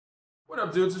What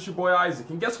up, dudes? It's your boy Isaac,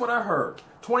 and guess what I heard?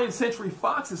 20th Century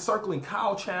Fox is circling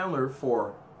Kyle Chandler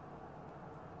for...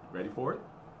 Ready for it?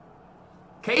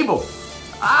 Cable!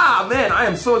 Ah, man, I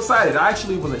am so excited. I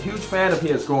actually was a huge fan of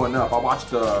his growing up. I watched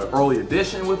the early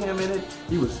edition with him in it.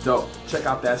 He was dope. Check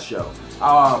out that show.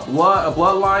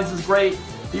 Bloodlines is great.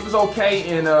 He was okay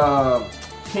in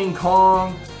King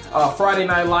Kong. Friday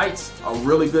Night Lights, a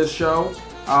really good show.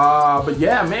 But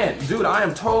yeah, man, dude, I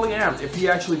am totally amped if he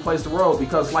actually plays the role,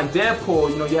 because like Deadpool,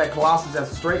 you know, you had Colossus as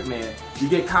a straight man. You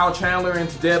get Kyle Chandler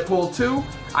into Deadpool 2,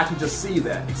 I can just see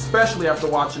that, especially after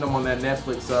watching him on that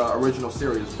Netflix original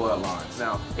series, Bloodlines.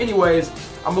 Now, anyways,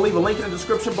 I'm gonna leave a link in the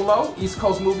description below,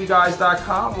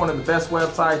 eastcoastmovieguys.com, one of the best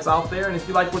websites out there, and if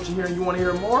you like what you hear and you want to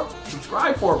hear more,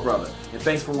 subscribe for it, brother. And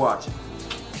thanks for watching.